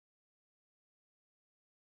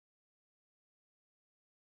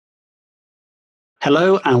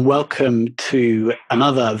Hello and welcome to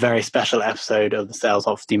another very special episode of the Sales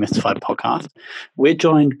Operations Demystified podcast. We're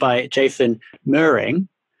joined by Jason Muehring,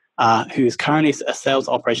 who's currently a sales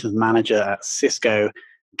operations manager at Cisco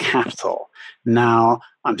Capital. Now,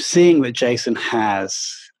 I'm seeing that Jason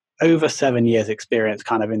has over 7 years experience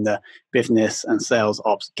kind of in the business and sales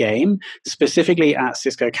ops game, specifically at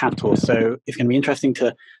Cisco Capital. So it's going to be interesting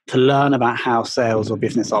to learn about how sales or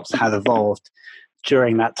business ops has evolved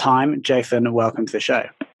during that time. Jason, welcome to the show.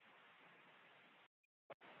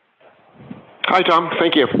 Hi, Tom.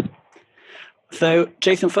 Thank you. So,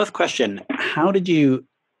 Jason, first question, how did you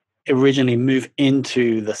originally move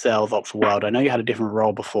into the sales ops world? I know you had a different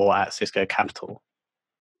role before at Cisco Capital.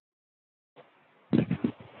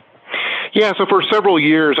 Yeah, so for several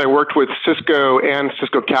years, I worked with Cisco and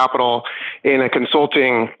Cisco Capital in a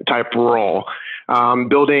consulting type role,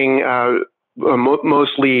 building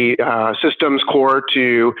mostly systems core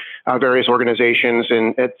to various organizations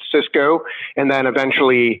at Cisco. And then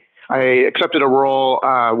eventually I accepted a role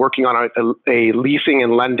working on a leasing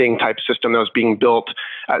and lending type system that was being built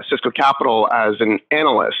at Cisco Capital as an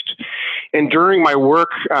analyst. And during my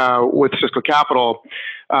work with Cisco Capital,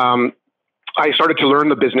 I started to learn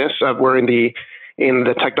the business. We're in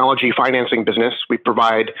the technology financing business. We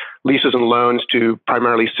provide leases and loans to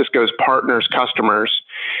primarily Cisco's partners, customers.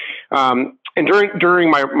 And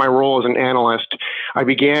during my role as an analyst, I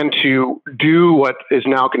began to do what is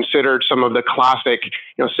now considered some of the classic,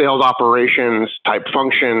 sales operations type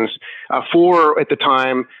functions for, at the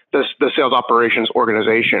time, the sales operations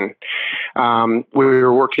organization. We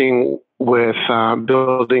were working with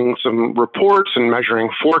building some reports and measuring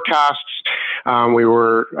forecasts. We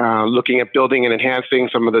were looking at building and enhancing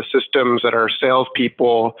some of the systems that our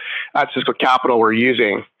salespeople at Cisco Capital were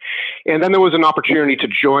using. And then there was an opportunity to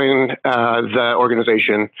join the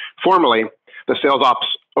organization formally, the Sales Ops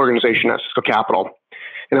organization at Cisco Capital.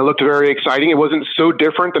 And it looked very exciting. It wasn't so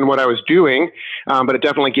different than what I was doing, but it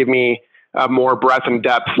definitely gave me more breadth and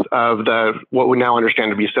depth of what we now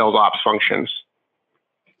understand to be sales ops functions.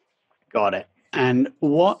 Got it. And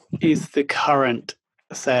what is the current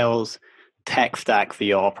sales tech stack that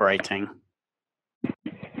you're operating?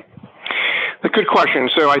 A good question.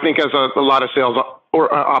 So I think, as a lot of sales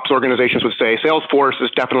or ops organizations would say, Salesforce is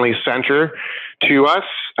definitely center to us.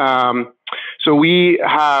 So we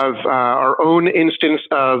have our own instance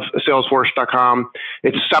of Salesforce.com.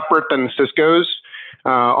 It's separate than Cisco's.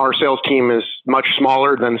 Our sales team is much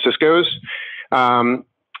smaller than Cisco's. And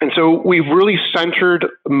so we've really centered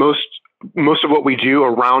most of what we do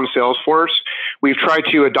around Salesforce. We've tried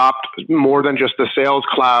to adopt more than just the Sales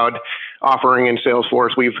Cloud offering in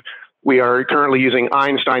Salesforce. We are currently using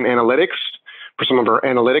Einstein Analytics for some of our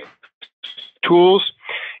analytics tools.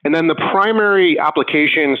 And then the primary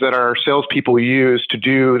applications that our salespeople use to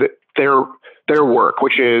do their work,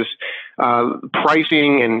 which is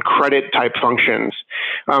pricing and credit type functions.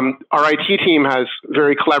 Our IT team has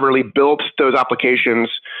very cleverly built those applications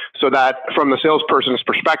so that from the salesperson's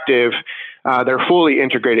perspective, they're fully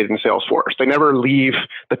integrated in Salesforce. They never leave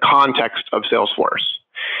the context of Salesforce.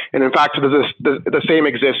 And in fact, the same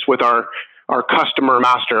exists with our customer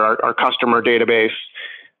master, our customer database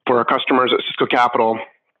for our customers at Cisco Capital.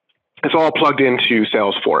 It's all plugged into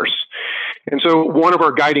Salesforce. And so one of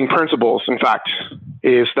our guiding principles, in fact,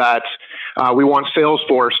 is that we want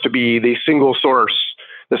Salesforce to be the single source,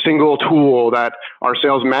 the single tool that our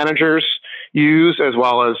sales managers use, as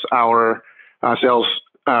well as our sales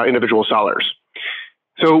individual sellers.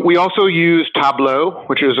 So we also use Tableau,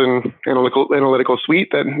 which is an analytical suite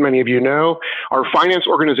that many of you know. Our finance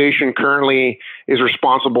organization currently is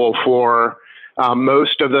responsible for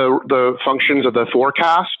most of the functions of the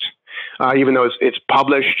forecast. Even though it's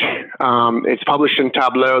published in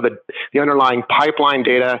Tableau, the underlying pipeline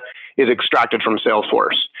data is extracted from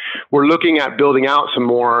Salesforce. We're looking at building out some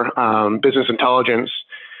more business intelligence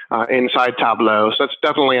inside Tableau. So that's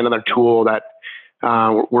definitely another tool that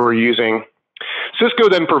we're using. Cisco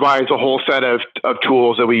then provides a whole set of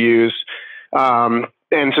tools that we use. And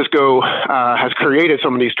Cisco has created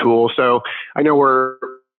some of these tools. So I know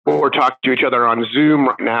we're talking to each other on Zoom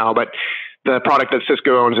right now, but the product that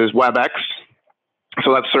Cisco owns is WebEx.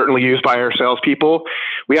 So that's certainly used by our salespeople.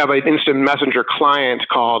 We have an instant messenger client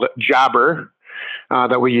called Jabber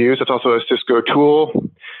that we use. It's also a Cisco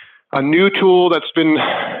tool. A new tool that's been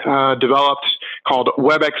developed called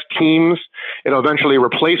WebEx Teams. It'll eventually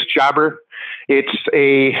replace Jabber. It's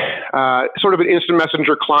a sort of an instant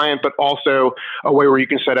messenger client, but also a way where you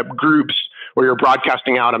can set up groups where you're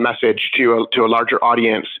broadcasting out a message to a larger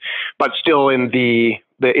audience, but still in the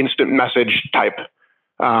instant message type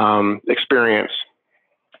experience.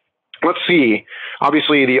 let's see.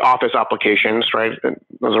 Obviously, the Office applications, right?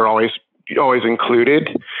 Those are always included.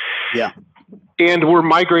 Yeah. And we're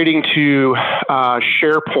migrating to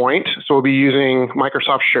SharePoint. So we'll be using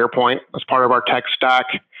Microsoft SharePoint as part of our tech stack.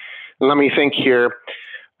 Let me think here.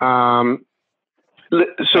 So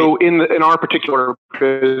in our particular,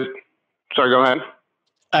 sorry, go ahead.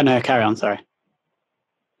 Oh, no, carry on. Sorry.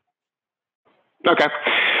 Okay.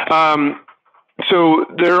 So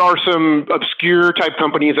there are some obscure type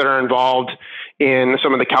companies that are involved in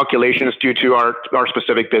some of the calculations due to our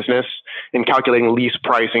specific business in calculating lease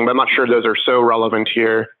pricing, but I'm not sure those are so relevant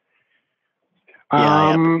here.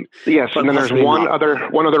 Yes, and then there's one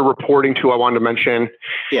other reporting tool I wanted to mention.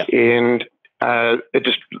 Yeah. And I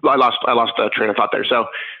lost the train of thought there. So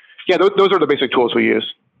yeah, those are the basic tools we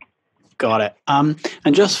use. Got it. And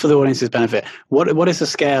just for the audience's benefit, what is the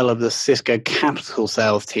scale of the Cisco Capital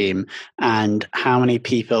sales team, and how many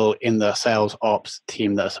people in the sales ops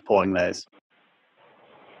team that are supporting those?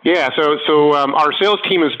 Yeah, so our sales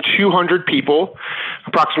team is 200 people,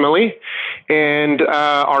 approximately, and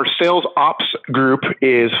our sales ops group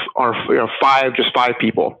is just five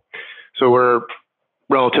people. So we're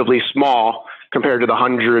relatively small compared to the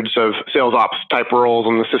hundreds of sales ops type roles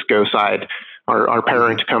on the Cisco side, our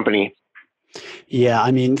parent company. Yeah,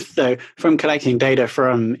 I mean, so from collecting data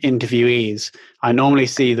from interviewees, I normally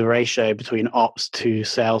see the ratio between ops to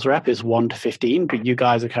sales rep is 1 to 15, but you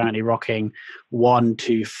guys are currently rocking 1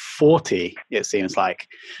 to 40, it seems like.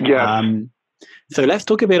 Yeah. So let's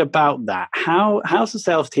talk a bit about that. How's the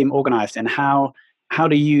sales team organized, and how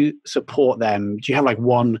do you support them? Do you have like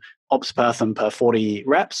one ops person per 40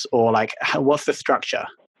 reps, or like what's the structure?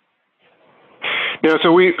 Yeah,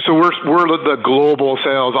 so we're the global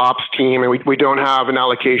sales ops team, and we don't have an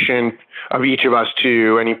allocation of each of us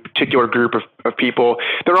to any particular group of people.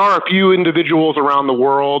 There are a few individuals around the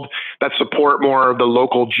world that support more of the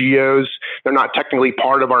local geos. They're not technically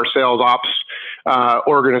part of our sales ops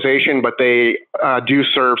organization, but they do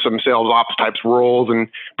serve some sales ops types roles and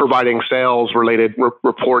providing sales related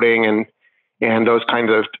reporting and those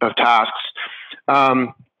kinds of tasks.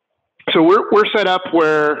 So we're set up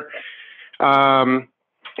where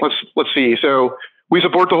let's see. So we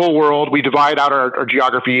support the whole world. We divide out our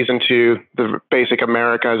geographies into the basic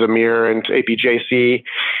Americas, EMEA, and APJC.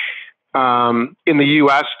 In the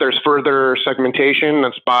U.S., there's further segmentation.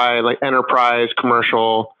 That's by like enterprise,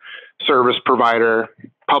 commercial, service provider,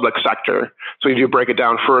 public sector. So we do break it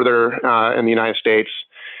down further in the United States.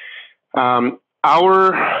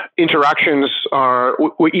 Our interactions are,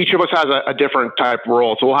 each of us has a different type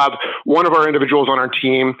role. So we'll have one of our individuals on our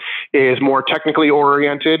team is more technically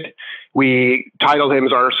oriented. We title him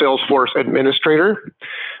as our Salesforce administrator.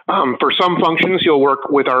 For some functions, he'll work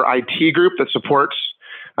with our IT group that supports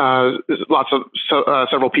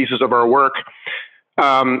several pieces of our work.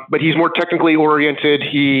 But he's more technically oriented.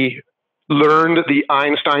 He learned the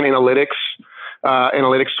Einstein analytics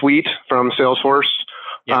suite from Salesforce.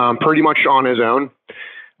 Pretty much on his own.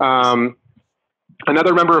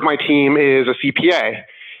 Another member of my team is a CPA.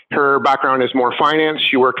 Her background is more finance.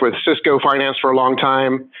 She worked with Cisco Finance for a long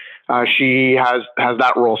time. She has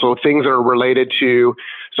that role. So things that are related to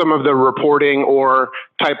some of the reporting or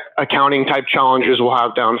accounting type challenges we'll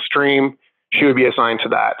have downstream, she would be assigned to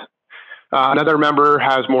that. Another member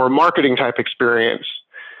has more marketing type experience.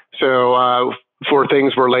 So for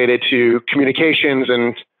things related to communications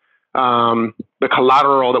and the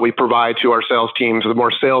collateral that we provide to our sales teams, the more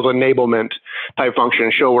sales enablement type function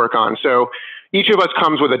she'll work on. So each of us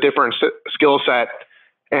comes with a different skill set,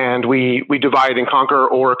 and we divide and conquer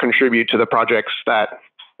or contribute to the projects that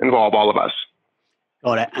involve all of us.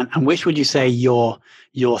 Got it. And which would you say your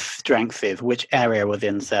strength is? Which area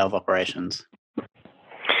within sales operations?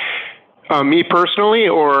 Me personally,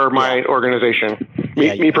 or my organization?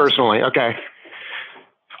 Me personally. Okay.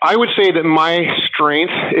 I would say that my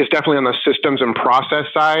strength is definitely on the systems and process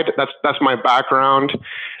side. That's my background.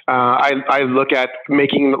 I look at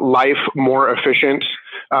making life more efficient,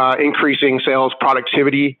 increasing sales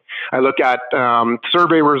productivity. I look at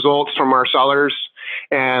survey results from our sellers,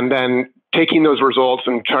 and then taking those results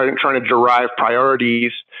and trying to derive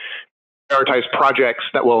prioritize projects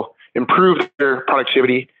that will improve their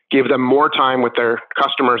productivity, give them more time with their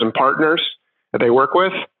customers and partners that they work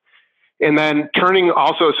with. And then turning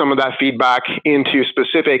also some of that feedback into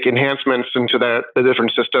specific enhancements into the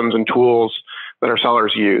different systems and tools that our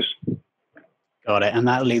sellers use. Got it. And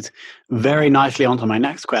that leads very nicely onto my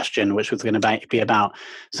next question, which was going to be about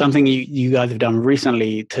something you guys have done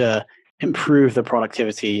recently to improve the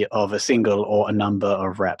productivity of a single or a number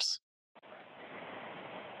of reps.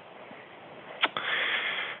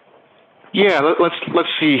 Yeah, let's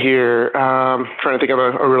see here. Trying to think of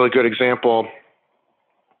a really good example.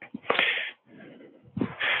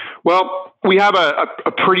 Well, we have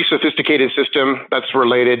a pretty sophisticated system that's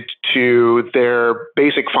related to their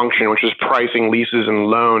basic function, which is pricing leases and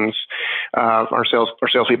loans. Our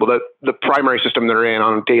salespeople, the primary system they're in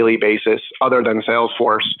on a daily basis, other than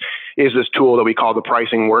Salesforce, is this tool that we call the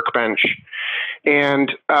pricing workbench.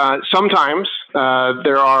 And sometimes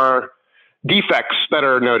there are defects that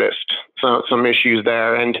are noticed, so some issues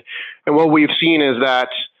there. And what we've seen is that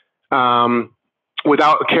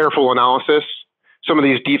without careful analysis, some of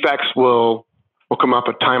these defects will come up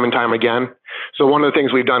time and time again. So one of the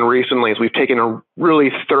things we've done recently is we've taken a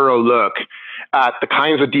really thorough look at the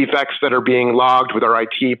kinds of defects that are being logged with our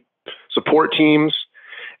IT support teams,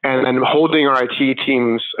 and holding our IT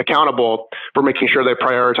teams accountable for making sure they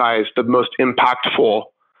prioritize the most impactful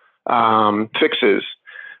fixes,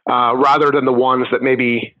 rather than the ones that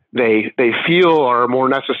maybe they feel are more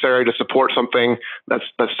necessary to support something that's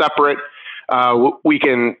separate. We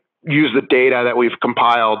can use the data that we've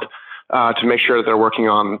compiled to make sure that they're working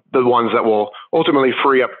on the ones that will ultimately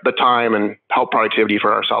free up the time and help productivity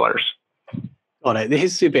for our sellers. Got it. This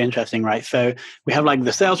is super interesting, right? So we have like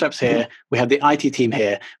the sales reps here, we have the IT team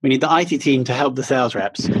here. We need the IT team to help the sales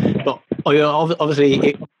reps, but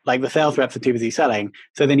obviously, like the sales reps are too busy selling,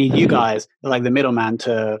 so they need you guys, like the middleman,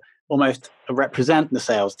 to almost represent the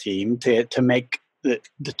sales team to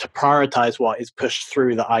prioritize what is pushed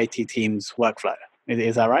through the IT team's workflow.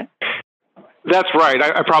 Is that right? That's right.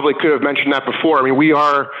 I probably could have mentioned that before. I mean,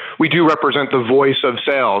 we do represent the voice of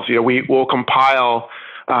sales. We will compile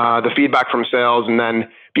the feedback from sales and then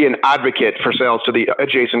be an advocate for sales to the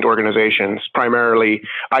adjacent organizations, primarily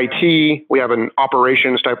IT. We have an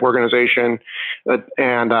operations type organization,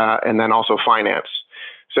 and then also finance.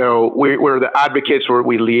 So we're the advocates where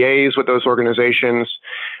we liaise with those organizations.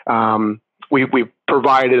 We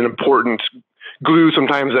provide an important glue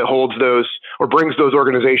sometimes that holds those or brings those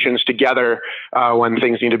organizations together when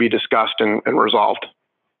things need to be discussed and resolved.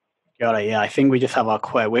 Got it. Yeah, I think we just have our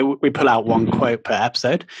quote. We pull out one quote per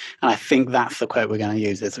episode, and I think that's the quote we're going to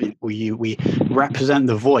use. Is we represent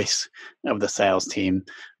the voice of the sales team.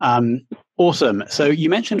 Awesome. So you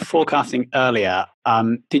mentioned forecasting earlier.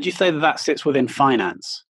 Did you say that sits within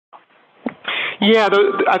finance? Yeah,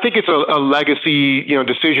 I think it's a legacy,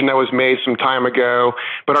 decision that was made some time ago.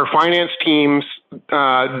 But our finance teams,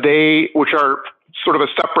 which are sort of a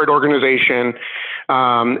separate organization,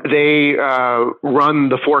 they run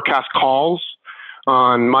the forecast calls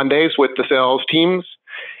on Mondays with the sales teams,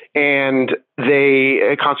 and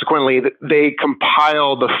they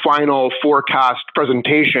compile the final forecast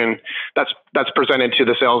presentation that's presented to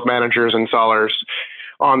the sales managers and sellers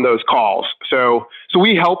on those calls. So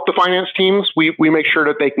we help the finance teams. We make sure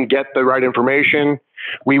that they can get the right information.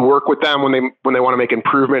 We work with them when they want to make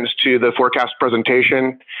improvements to the forecast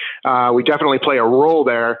presentation. We definitely play a role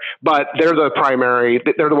there, but they're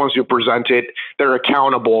the ones who present it. They're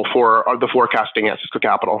accountable for the forecasting at Cisco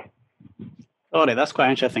Capital. Got it. That's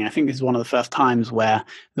quite interesting. I think this is one of the first times where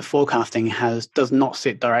the forecasting does not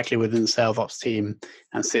sit directly within the sales ops team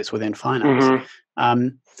and sits within finance. Mm-hmm.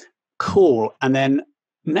 Cool. And then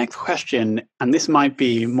next question, and this might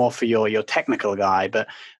be more for your technical guy, but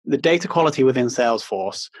the data quality within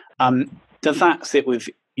Salesforce, does that sit with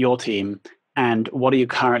your team? And what are you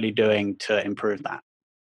currently doing to improve that?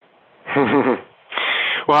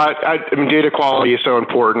 Well, I mean, data quality is so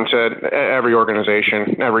important to every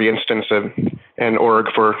organization, every instance of an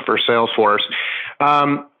org for Salesforce.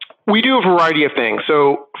 We do a variety of things.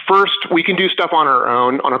 So first, we can do stuff on our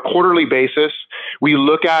own on a quarterly basis. We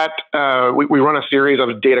look at, we run a series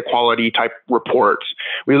of data quality type reports.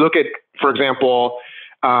 We look at, for example,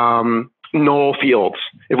 null fields.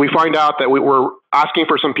 If we find out that we're asking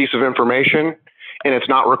for some piece of information and it's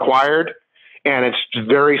not required and it's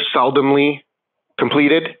very seldomly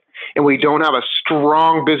completed and we don't have a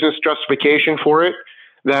strong business justification for it,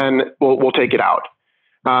 then we'll take it out.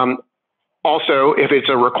 Also, if it's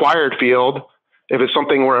a required field, if it's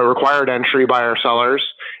something where a required entry by our sellers,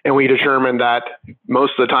 and we determine that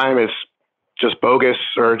most of the time it's just bogus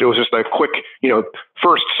or it was just a quick,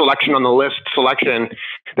 first selection on the list selection,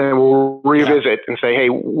 then we'll revisit and say, hey,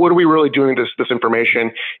 what are we really doing with this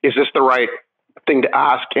information? Is this the right thing to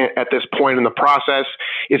ask at this point in the process?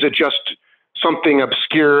 Is it just something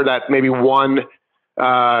obscure that maybe one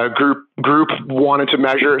group wanted to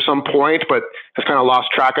measure at some point, but has kind of lost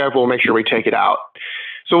track of? We'll make sure we take it out.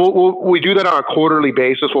 So we do that on a quarterly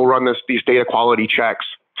basis. We'll run these data quality checks.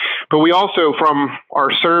 But we also, from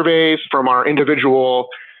our surveys, from our individual,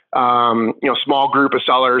 small group of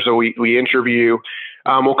sellers that we interview,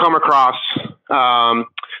 we'll come across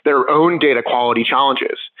their own data quality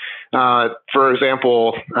challenges. For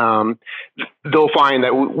example, they'll find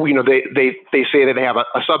that they say that they have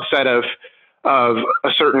a subset of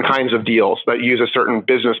certain kinds of deals that use a certain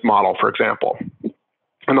business model, for example.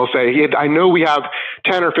 And they'll say, hey, I know we have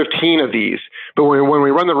 10 or 15 of these, but when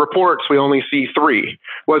we run the reports, we only see 3.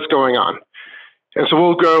 What's going on? And so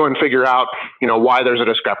we'll go and figure out, why there's a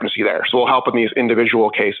discrepancy there. So we'll help in these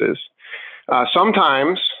individual cases.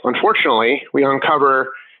 Sometimes, unfortunately, we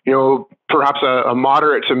uncover, perhaps a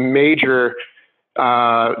moderate to major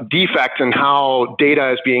defect in how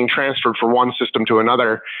data is being transferred from one system to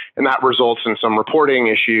another, and that results in some reporting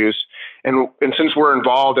issues. And since we're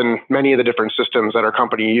involved in many of the different systems that our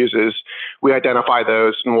company uses, we identify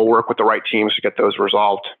those and we'll work with the right teams to get those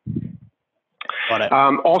resolved. Got it.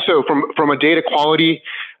 Also, from a data quality,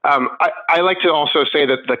 I like to also say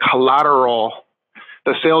that the collateral,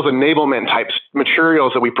 the sales enablement types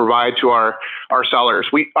materials that we provide to our sellers,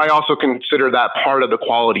 I also consider that part of the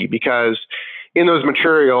quality, because in those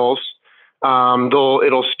materials,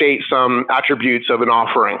 it'll state some attributes of an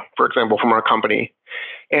offering, for example, from our company.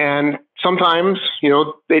 And sometimes,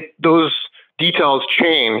 those details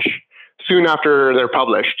change soon after they're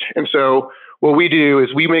published. And so what we do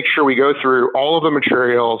is we make sure we go through all of the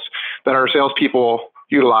materials that our salespeople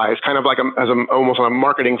utilize, kind of like almost a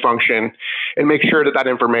marketing function, and make sure that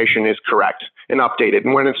information is correct and updated.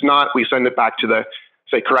 And when it's not, we send it back to the,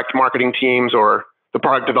 correct marketing teams or the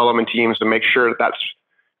product development teams to make sure that that's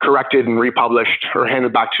corrected and republished or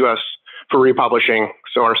handed back to us for republishing.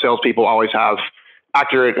 So our salespeople always have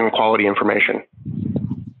accurate and quality information.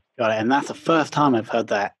 Got it. And that's the first time I've heard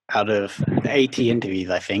that out of the 80 interviews,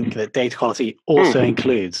 I think, that data quality also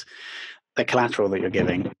includes the collateral that you're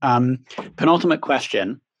giving. Penultimate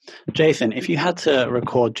question. Jason, if you had to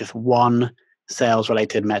record just one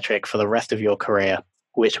sales-related metric for the rest of your career,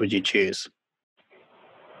 which would you choose?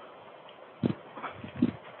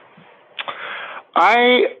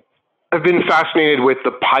 I have been fascinated with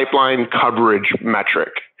the pipeline coverage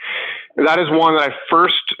metric. That is one that I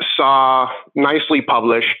first saw nicely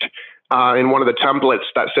published in one of the templates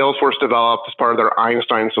that Salesforce developed as part of their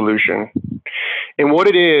Einstein solution. And what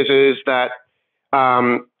it is that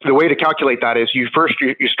the way to calculate that is you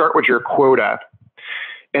start with your quota,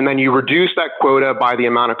 and then you reduce that quota by the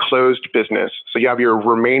amount of closed business. So you have your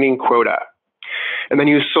remaining quota. And then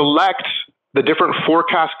you select the different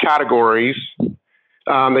forecast categories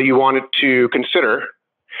that you wanted to consider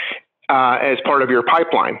as part of your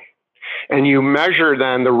pipeline. And you measure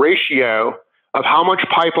then the ratio of how much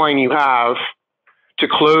pipeline you have to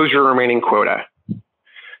close your remaining quota.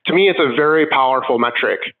 To me, it's a very powerful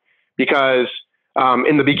metric, because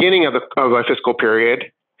in the beginning of a fiscal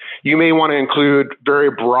period, you may want to include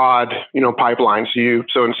very broad, pipelines.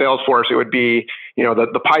 So in Salesforce, it would be,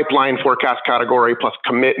 the pipeline forecast category plus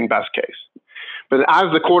commit in best case. But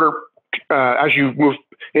as the quarter, as you move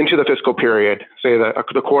into the fiscal period, say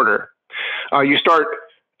the quarter, you start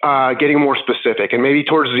getting more specific. And maybe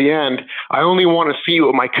towards the end, I only want to see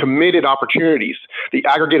what my committed opportunities, the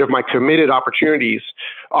aggregate of my committed opportunities,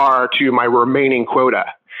 are to my remaining quota.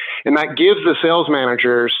 And that gives the sales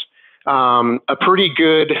managers a pretty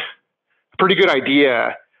good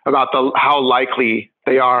idea about how likely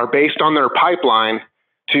they are, based on their pipeline,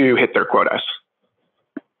 to hit their quotas.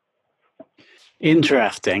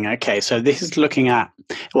 Interesting. Okay, so this is looking at,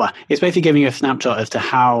 it's basically giving you a snapshot as to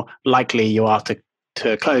how likely you are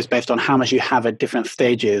to close based on how much you have at different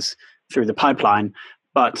stages through the pipeline.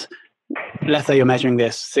 But let's say you're measuring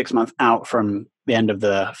this 6 months out from the end of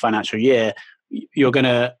the financial year, you're going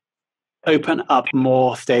to open up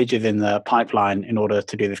more stages in the pipeline in order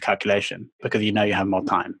to do this calculation, because you know you have more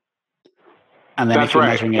time. And then if you're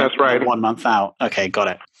measuring it 1 month out, okay, got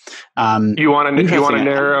it. You want to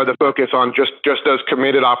narrow the focus on just those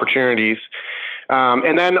committed opportunities.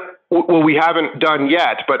 And then what we haven't done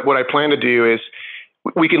yet, but what I plan to do is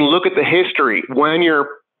we can look at the history when your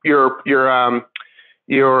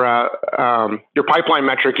pipeline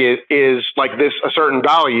metric is like this, a certain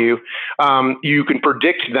value. You can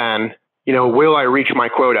predict then, will I reach my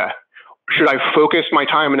quota? Should I focus my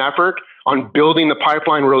time and effort on building the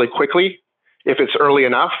pipeline really quickly if it's early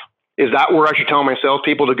enough? Is that where I should tell my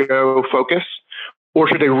salespeople to go focus? Or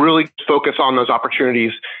should they really focus on those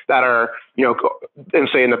opportunities that are, and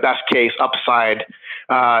say in the best case upside,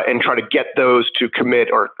 and try to get those to commit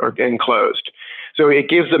or getting closed? So it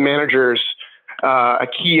gives the managers a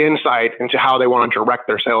key insight into how they want to direct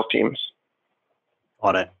their sales teams.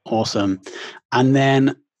 Got it. Awesome. And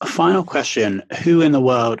then a final question: who in the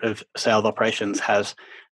world of sales operations has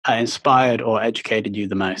inspired or educated you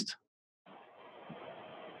the most?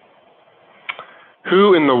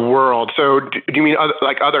 Who in the world? So do you mean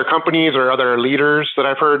other companies or other leaders that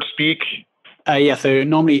I've heard speak? Yeah, so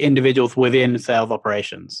normally individuals within sales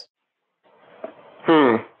operations.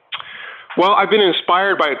 Well, I've been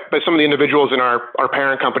inspired by some of the individuals in our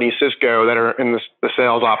parent company, Cisco, that are in the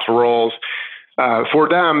sales ops roles. For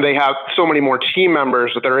them, they have so many more team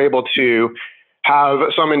members that they're able to have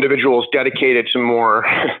some individuals dedicated to more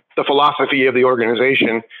the philosophy of the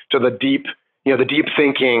organization, to the deep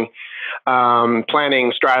thinking,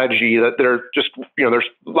 planning strategy. That they're just, there's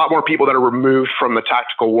a lot more people that are removed from the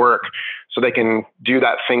tactical work, so they can do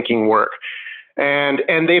that thinking work. And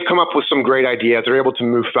they've come up with some great ideas. They're able to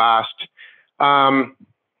move fast. I've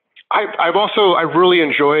really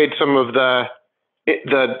enjoyed some of the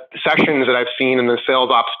sessions that I've seen in the sales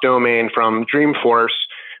ops domain from Dreamforce,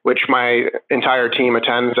 which my entire team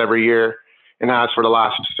attends every year and has for the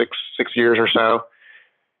last six years or so.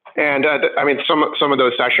 And I mean, some of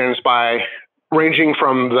those sessions, by ranging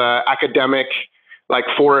from the academic, like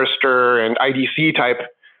Forrester and IDC type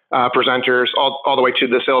presenters, all the way to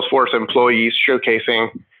the Salesforce employees showcasing,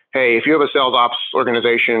 hey, if you have a sales ops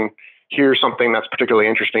organization, here's something that's particularly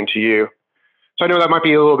interesting to you. So I know that might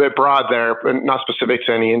be a little bit broad there, but not specific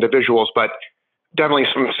to any individuals, but definitely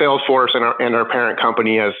some Salesforce and our parent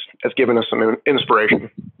company has given us some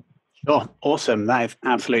inspiration. Sure. Awesome. That is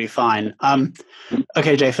absolutely fine.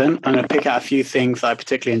 Okay, Jason, I'm going to pick out a few things that I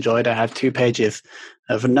particularly enjoyed. I have 2 pages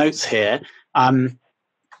of notes here.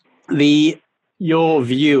 Your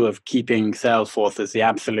view of keeping Salesforce as the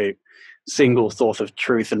absolute single source of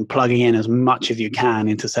truth and plugging in as much as you can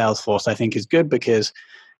into Salesforce, I think is good, because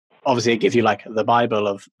obviously it gives you like the Bible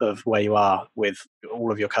of where you are with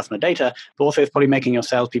all of your customer data, but also it's probably making your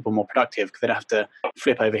salespeople more productive, because they don't have to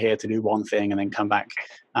flip over here to do one thing and then come back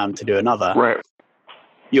to do another. Right.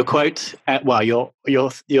 Your quote,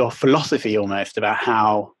 your philosophy almost about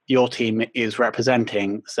how your team is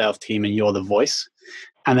representing the sales team and you're the voice.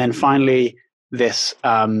 And then finally, this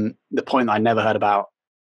the point that I never heard about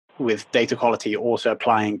with data quality also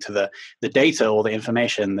applying to the data or the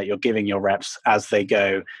information that you're giving your reps as they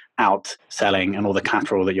go out selling, and all the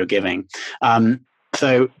collateral that you're giving.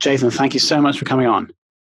 So Jason, thank you so much for coming on.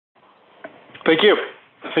 Thank you.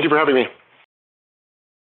 Thank you for having me.